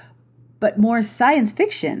more science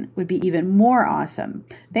fiction would be even more awesome.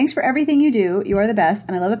 Thanks for everything you do. You are the best.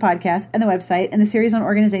 And I love the podcast and the website and the series on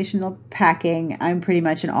organizational packing. I'm pretty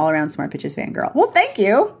much an all-around Smart Pitches fangirl. Well, thank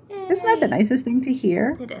you. Yay. Isn't that the nicest thing to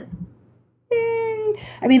hear? It is. Yay.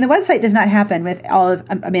 I mean, the website does not happen with all of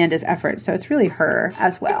Amanda's efforts, so it's really her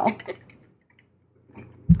as well.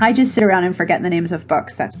 I just sit around and forget the names of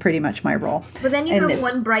books. That's pretty much my role. But then you have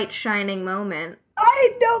one bright, shining moment.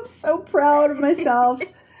 I know. I'm so proud of myself.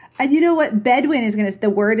 And you know what? Bedouin the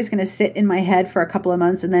word is going to sit in my head for a couple of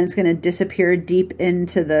months, and then it's going to disappear deep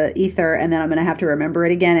into the ether, and then I'm going to have to remember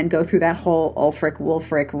it again and go through that whole Ulfric,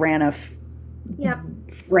 Wulfric, Ranulf,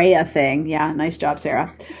 Freya thing. Yeah, nice job,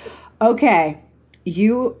 Sarah. Okay,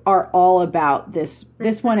 you are all about this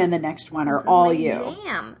one and the next one are all you.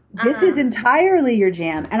 Jam. This is entirely your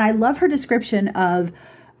jam. And I love her description of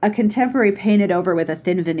a contemporary painted over with a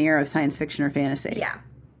thin veneer of science fiction or fantasy. Yeah.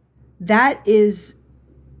 That is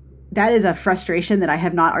a frustration that I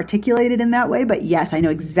have not articulated in that way, but yes, I know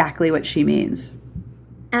exactly what she means.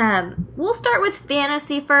 We'll start with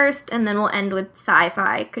fantasy first, and then we'll end with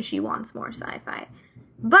sci-fi, because she wants more sci-fi.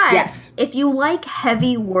 But yes, if you like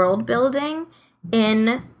heavy world building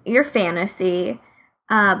in your fantasy,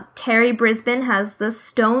 Terry Brisbane has the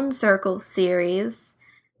Stone Circle series.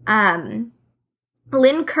 Lynn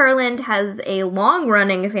Kurland has a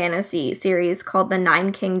long-running fantasy series called The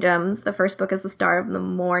Nine Kingdoms. The first book is The Star of the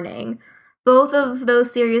Morning. Both of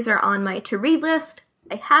those series are on my to-read list.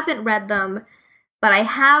 I haven't read them, but I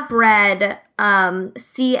have read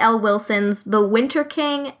C.L. Wilson's The Winter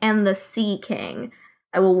King and The Sea King.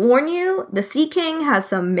 I will warn you, The Sea King has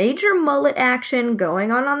some major mullet action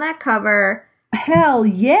going on that cover. Hell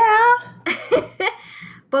yeah!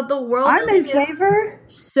 But the world I'm in favor.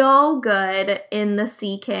 So good in The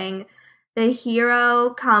Sea King. The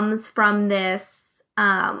hero comes from this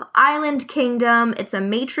island kingdom. It's a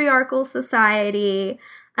matriarchal society.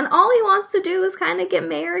 And all he wants to do is kind of get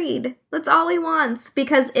married. That's all he wants.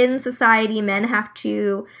 Because in society, men have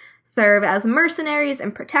to serve as mercenaries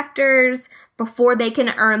and protectors before they can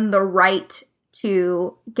earn the right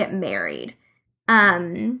to get married.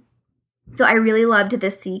 So I really loved The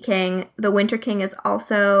Sea King. The Winter King is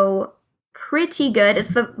also pretty good.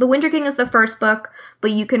 The Winter King is the first book,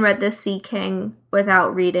 but you can read The Sea King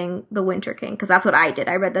without reading The Winter King, because that's what I did.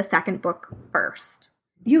 I read the second book first.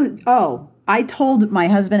 I told my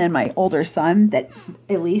husband and my older son that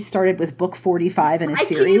Elise started with book 45 in a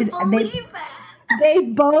series. I can't believe that. They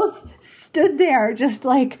both stood there just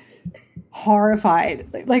like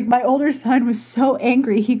horrified. Like my older son was so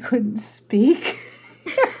angry he couldn't speak.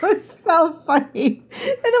 It was so funny.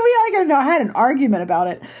 And then we had an argument about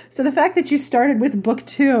it. So the fact that you started with book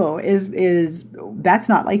 2 is that's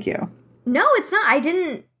not like you. No, it's not. I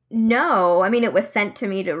didn't know. I mean, it was sent to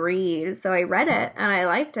me to read, so I read it and I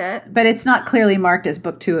liked it. But it's not clearly marked as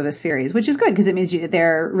book 2 of a series, which is good because it means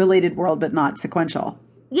they're related world but not sequential.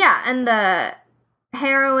 Yeah, and the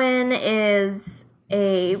heroine is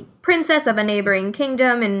a princess of a neighboring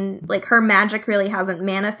kingdom, and like her magic really hasn't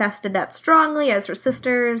manifested that strongly as her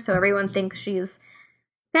sisters, so everyone thinks she's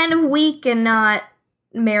kind of weak and not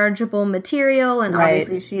marriageable material, and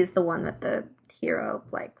obviously she's the one that the hero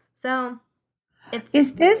likes. So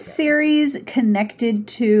is this series connected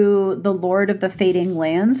to the Lord of the Fading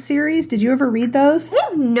Lands series? Did you ever read those? I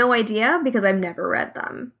have no idea because I've never read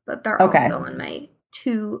them, but they're also on my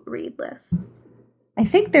to-read list. I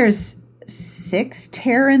think there's 6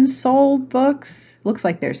 Terran Soul books. Looks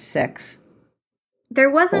like there's 6. There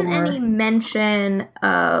wasn't any mention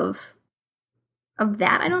of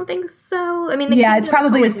that. I don't think so. I mean, it's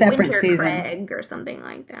probably a separate Winter season Craig or something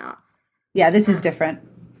like that. Yeah, this is different.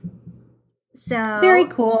 So very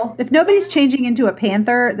cool. If nobody's changing into a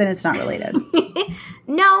panther, then it's not related.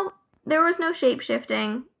 No, there was no shape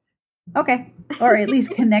shifting. Okay. Or at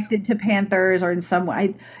least connected to panthers or in some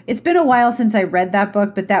way. It's been a while since I read that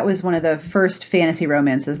book, but that was one of the first fantasy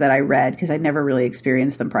romances that I read because I'd never really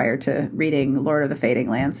experienced them prior to reading Lord of the Fading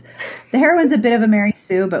Lands. The heroine's a bit of a Mary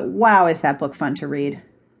Sue, but wow, is that book fun to read.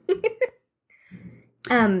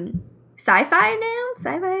 Sci-fi now?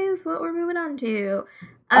 Sci-fi is what we're moving on to.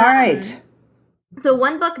 All right. So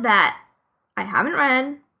one book that I haven't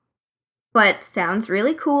read, but sounds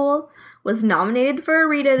really cool, was nominated for a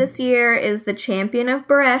Rita this year, is The Champion of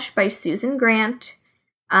Baresh by Susan Grant.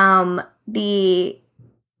 The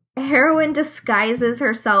heroine disguises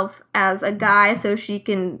herself as a guy so she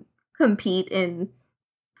can compete in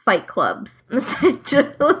fight clubs,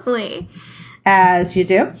 essentially. As you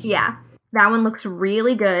do. Yeah. That one looks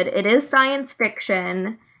really good. It is science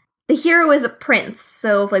fiction. The hero is a prince,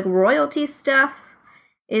 so if, like, royalty stuff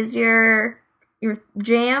is your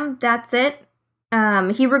jam, that's it.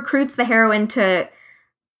 He recruits the heroine to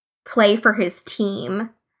play for his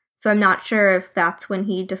team. So I'm not sure if that's when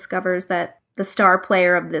he discovers that the star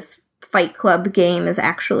player of this fight club game is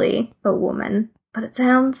actually a woman. But it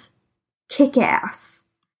sounds kick-ass.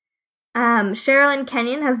 Sherilyn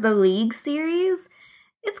Kenyon has the League series.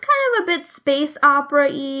 It's kind of a bit space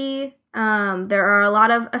opera-y. There are a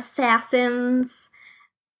lot of assassins,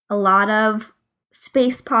 a lot of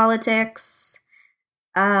space politics.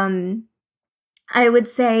 I would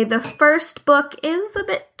say the first book is a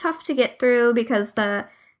bit tough to get through because the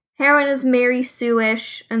heroine is Mary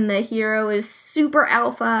Sue-ish and the hero is super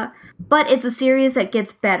alpha, but it's a series that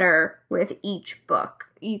gets better with each book.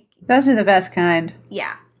 Those are the best kind.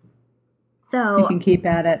 Yeah. So you can keep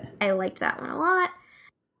at it. I liked that one a lot.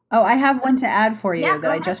 Oh, I have one to add for you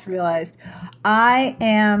that I just realized. I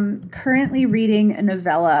am currently reading a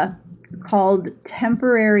novella called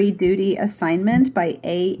Temporary Duty Assignment by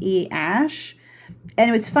A.E. Ashe.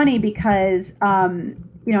 And it's funny because, I'm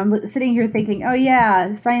sitting here thinking, oh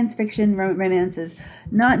yeah, science fiction romance is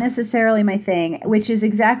not necessarily my thing, which is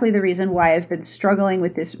exactly the reason why I've been struggling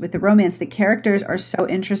with the romance. The characters are so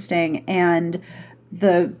interesting, and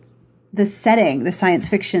the setting, the science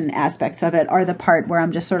fiction aspects of it are the part where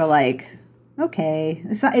I'm just sort of like, okay,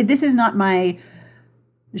 this is not my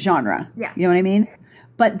genre. Yeah. You know what I mean?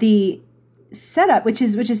 But the setup, which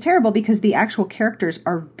is terrible because the actual characters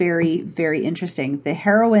are very, very interesting. The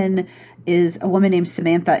heroine is a woman named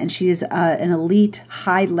Samantha, and she is an elite,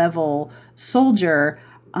 high-level soldier.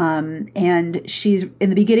 And she's in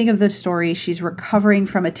the beginning of the story, she's recovering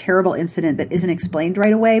from a terrible incident that isn't explained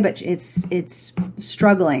right away, but it's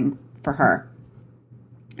struggling for her.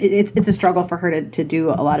 It's a struggle for her to do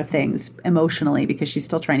a lot of things emotionally because she's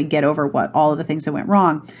still trying to get over all of the things that went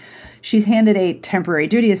wrong. She's handed a temporary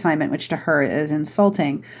duty assignment, which to her is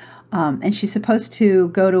insulting. And she's supposed to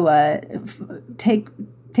go to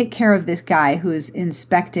take care of this guy who's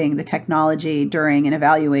inspecting the technology during an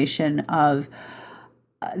evaluation of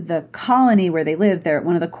the colony where they live. They're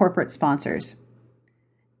one of the corporate sponsors.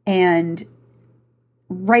 And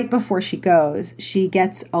right before she goes, she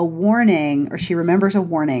gets a warning, or she remembers a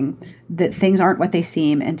warning that things aren't what they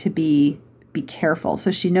seem and to be careful.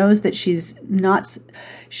 So she knows that she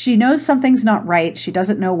knows something's not right. She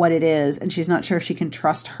doesn't know what it is, and she's not sure if she can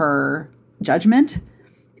trust her judgment.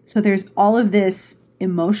 So there's all of this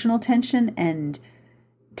emotional tension and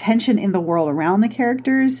tension in the world around the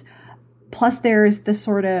characters. Plus there's the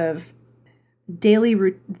sort of daily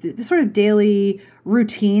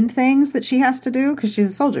routine things that she has to do because she's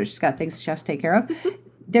a soldier. She's got things she has to take care of.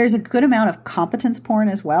 There's a good amount of competence porn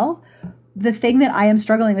as well. The thing that I am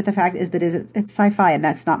struggling with the fact is that it's sci-fi, and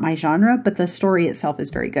that's not my genre, but the story itself is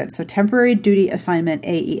very good. So Temporary Duty Assignment,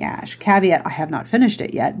 A.E. Ashe. Caveat, I have not finished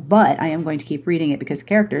it yet, but I am going to keep reading it because the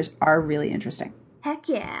characters are really interesting. Heck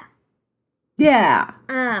yeah. Yeah.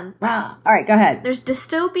 Wow. All right, go ahead. There's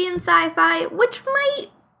dystopian sci-fi, which might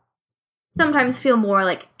sometimes feel more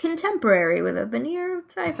like contemporary with a veneer of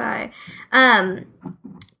sci-fi.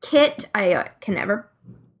 Kit, I can never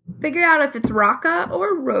figure out if it's Raqqa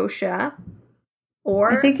or Rosha.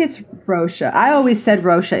 Or I think it's Rosha. I always said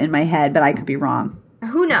Rosha in my head, but I could be wrong.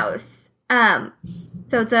 Who knows? So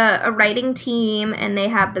it's a writing team, and they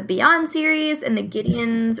have the Beyond series and the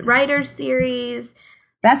Gideon's Writers series.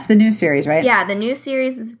 That's the new series, right? Yeah, the new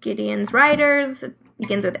series is Gideon's Writers. It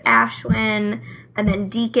begins with Ashwin, and then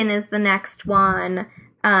Deacon is the next one.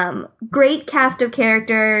 Great cast of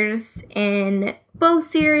characters in both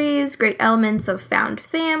series. Great elements of found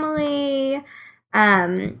family.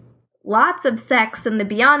 Lots of sex in the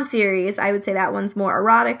Beyond series. I would say that one's more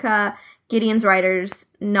erotica. Gideon's Writers,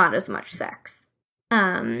 not as much sex.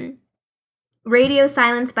 Radio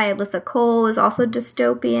Silence by Alyssa Cole is also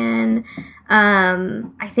dystopian.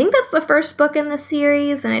 I think that's the first book in the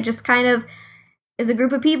series, and it just kind of is a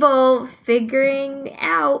group of people figuring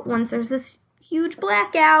out, once there's this huge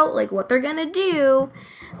blackout, like what they're gonna do.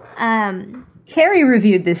 Carrie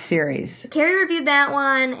reviewed this series. Carrie reviewed that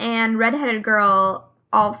one, and Redheaded Girl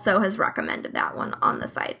also has recommended that one on the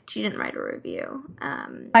site. She didn't write a review.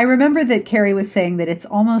 I remember that Carrie was saying that it's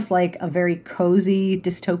almost like a very cozy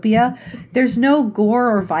dystopia. There's no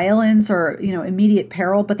gore or violence or, immediate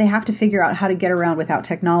peril, but they have to figure out how to get around without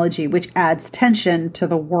technology, which adds tension to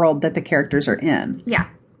the world that the characters are in. Yeah.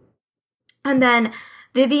 And then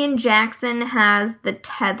Vivian Jackson has the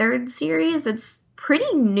Tethered series. It's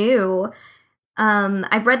pretty new.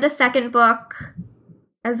 I've read the second book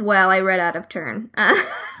as well. I read out of turn.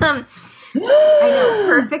 I know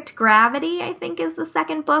Perfect Gravity, I think, is the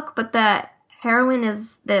second book, but the heroine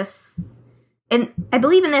is this, and I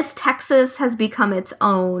believe in this, Texas has become its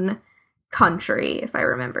own country, if I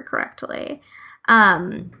remember correctly.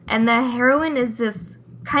 And the heroine is this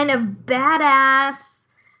kind of badass,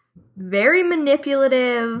 very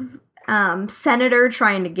manipulative senator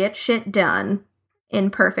trying to get shit done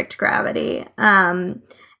in Perfect Gravity.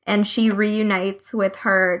 And she reunites with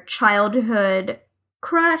her childhood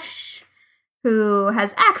crush who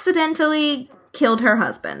has accidentally killed her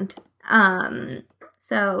husband.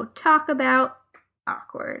 So talk about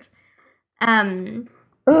awkward.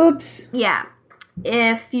 Oops. Yeah.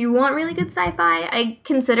 If you want really good sci-fi, I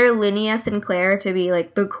consider Linnea Sinclair to be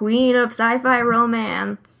like the queen of sci-fi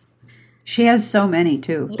romance. She has so many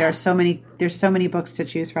too. Yes. There's so many books to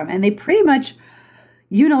choose from, and they pretty much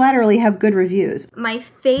unilaterally have good reviews. My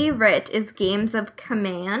favorite is Games of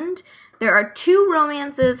Command. There are 2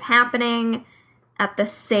 romances happening at the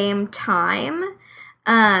same time.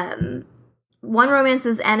 One romance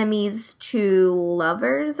is enemies to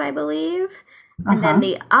lovers, I believe. And then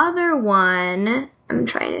the other one, I'm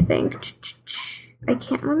trying to think. I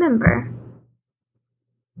can't remember.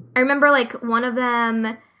 I remember, like, one of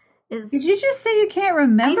them is... Did you just say you can't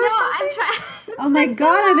remember something? I'm trying. Oh my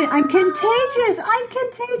God, I'm contagious. I'm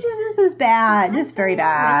contagious. This is bad. This is very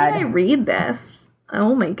bad. Why did I read this?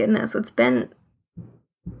 Oh my goodness. It's been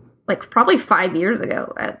like probably 5 years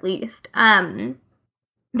ago at least.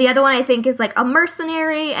 The other one I think is like a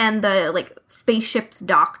mercenary and the like spaceship's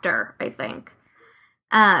doctor, I think.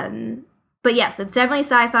 But yes, it's definitely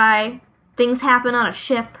sci-fi. Things happen on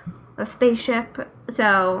a spaceship.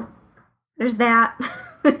 So there's that.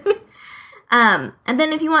 And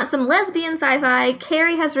then if you want some lesbian sci-fi,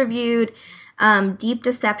 Carrie has reviewed Deep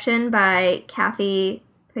Deception by Kathy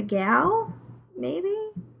Pagel, maybe?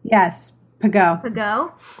 Yes, Pagel.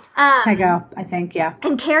 Pagel, I think, yeah.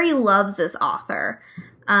 And Carrie loves this author.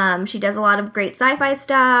 She does a lot of great sci-fi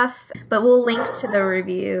stuff, but we'll link to the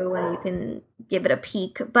review and you can give it a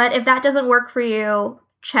peek. But if that doesn't work for you,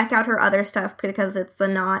 check out her other stuff because it's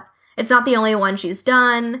not the only one she's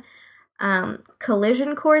done.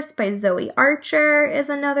 Collision Course by Zoe Archer is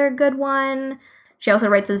another good one. She also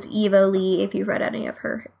writes as Eva Lee, if you've read any of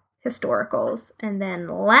her historicals. And then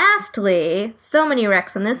lastly, so many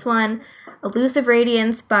Reqs on this one, Elusive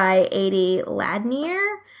Radiance by Adi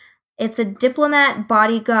Ladnier. It's a diplomat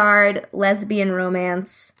bodyguard lesbian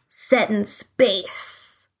romance set in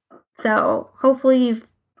space. So hopefully you've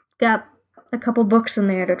got a couple books in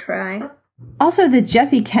there to try. Also, the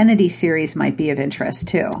Jeffy Kennedy series might be of interest,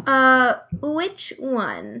 too. Which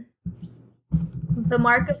one? The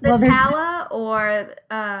Mark of the Tala or...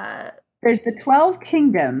 There's the 12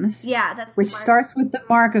 Kingdoms. Yeah, that's which starts with the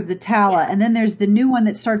Mark of the Tala, and then there's the new one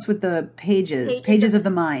that starts with the Pages of the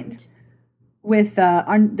Mind. With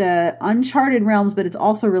the Uncharted Realms, but it's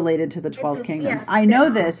also related to the 12 Kingdoms. I know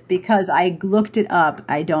this because I looked it up.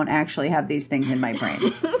 I don't actually have these things in my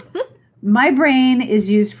brain. My brain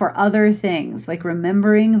is used for other things, like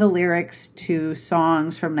remembering the lyrics to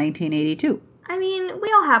songs from 1982. I mean,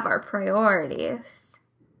 we all have our priorities.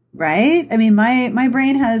 Right? I mean, my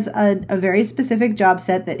brain has a very specific job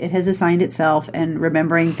set that it has assigned itself, and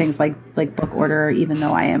remembering things like book order, even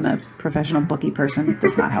though I am a professional bookie person,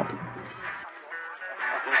 does not help.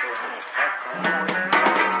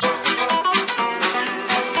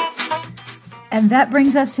 And that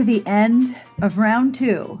brings us to the end of round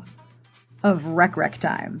 2 of Rec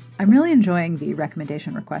time. I'm really enjoying the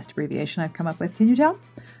recommendation request abbreviation I've come up with. Can you tell?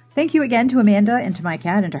 Thank you again to Amanda and to my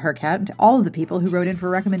cat and to her cat and to all of the people who wrote in for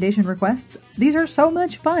recommendation requests. These are so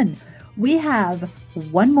much fun. We have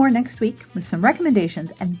one more next week with some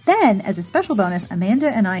recommendations. And then, as a special bonus, Amanda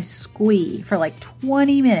and I squee for like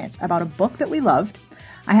 20 minutes about a book that we loved.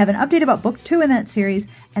 I have an update about book 2 in that series.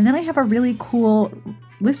 And then I have a really cool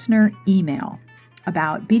listener email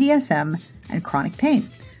about BDSM and chronic pain.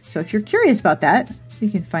 So if you're curious about that, you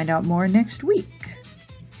can find out more next week.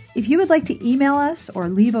 If you would like to email us or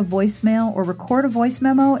leave a voicemail or record a voice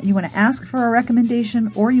memo and you want to ask for a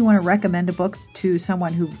recommendation or you want to recommend a book to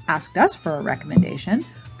someone who asked us for a recommendation,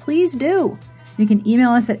 please do. You can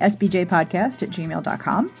email us at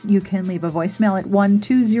sbjpodcast@gmail.com. You can leave a voicemail at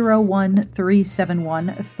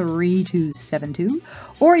 1-201-371-3272.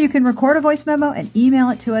 Or you can record a voice memo and email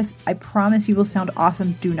it to us. I promise you will sound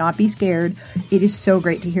awesome. Do not be scared. It is so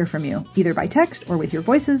great to hear from you, either by text or with your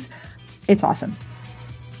voices. It's awesome.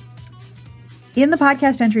 In the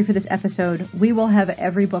podcast entry for this episode, we will have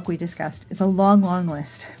every book we discussed. It's a long, long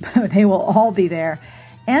list, but they will all be there.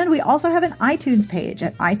 And we also have an iTunes page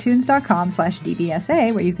at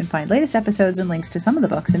itunes.com/dbsa where you can find latest episodes and links to some of the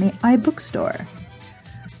books in the iBookstore.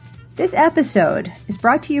 This episode is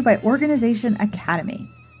brought to you by Organization Academy.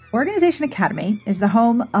 Organization Academy is the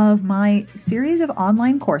home of my series of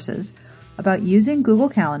online courses about using Google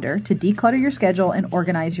Calendar to declutter your schedule and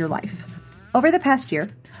organize your life. Over the past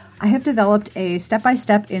year, I have developed a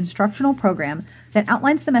step-by-step instructional program that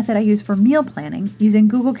outlines the method I use for meal planning using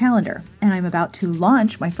Google Calendar, and I'm about to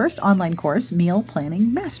launch my first online course, Meal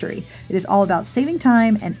Planning Mastery. It is all about saving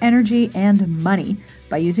time and energy and money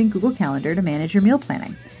by using Google Calendar to manage your meal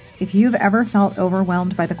planning. If you've ever felt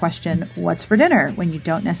overwhelmed by the question, what's for dinner, when you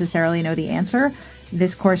don't necessarily know the answer,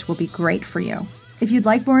 this course will be great for you. If you'd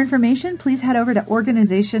like more information, please head over to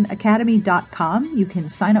organizationacademy.com. You can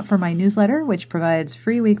sign up for my newsletter, which provides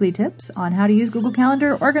free weekly tips on how to use Google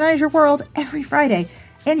Calendar to organize your world every Friday,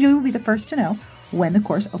 and you will be the first to know when the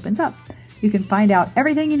course opens up. You can find out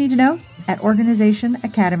everything you need to know at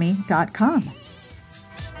organizationacademy.com.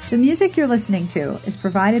 The music you're listening to is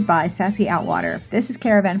provided by Sassy Outwater. This is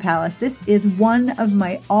Caravan Palace. This is one of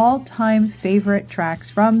my all-time favorite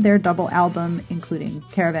tracks from their double album, including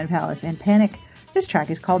Caravan Palace and Panic. This track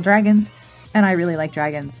is called Dragons, and I really like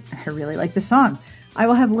dragons. I really like the song. I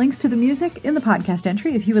will have links to the music in the podcast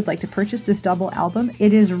entry if you would like to purchase this double album.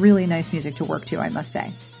 It is really nice music to work to, I must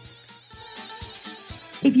say.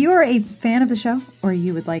 If you are a fan of the show, or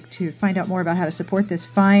you would like to find out more about how to support this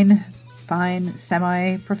fine,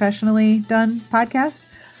 semi-professionally done podcast,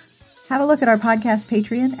 have a look at our podcast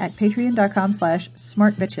Patreon at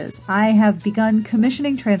patreon.com/smartbitches. I have begun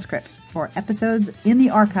commissioning transcripts for episodes in the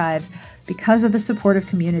archives because of the supportive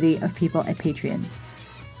community of people at Patreon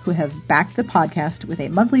who have backed the podcast with a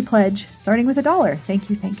monthly pledge starting with $1. Thank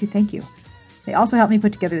you, thank you, thank you. They also helped me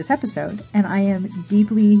put together this episode, and I am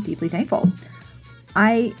deeply, deeply thankful.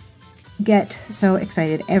 I get so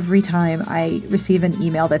excited every time I receive an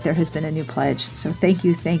email that there has been a new pledge. So thank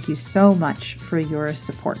you so much for your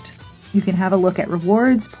support. You can have a look at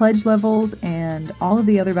rewards, pledge levels, and all of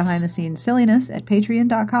the other behind-the-scenes silliness at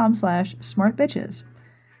patreon.com/smartbitches.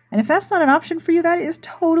 And if that's not an option for you, that is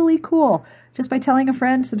totally cool. Just by telling a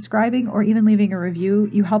friend, subscribing, or even leaving a review,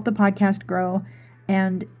 you help the podcast grow.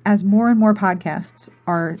 And as more and more podcasts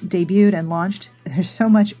are debuted and launched, there's so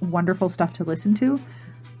much wonderful stuff to listen to.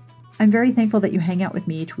 I'm very thankful that you hang out with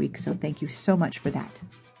me each week, so thank you so much for that.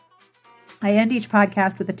 I end each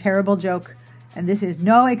podcast with a terrible joke, and this is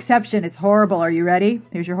no exception. It's horrible. Are you ready?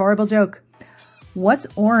 Here's your horrible joke. What's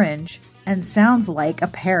orange and sounds like a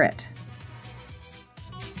parrot?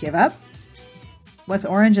 Give up? What's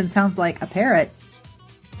orange and sounds like a parrot?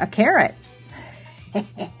 A carrot.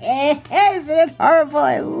 Is it horrible?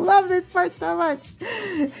 I love this part so much.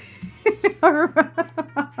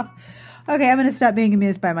 Okay, I'm going to stop being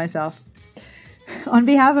amused by myself. On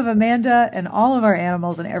behalf of Amanda and all of our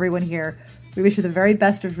animals and everyone here, we wish you the very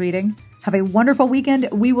best of reading. Have a wonderful weekend.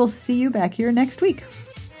 We will see you back here next week.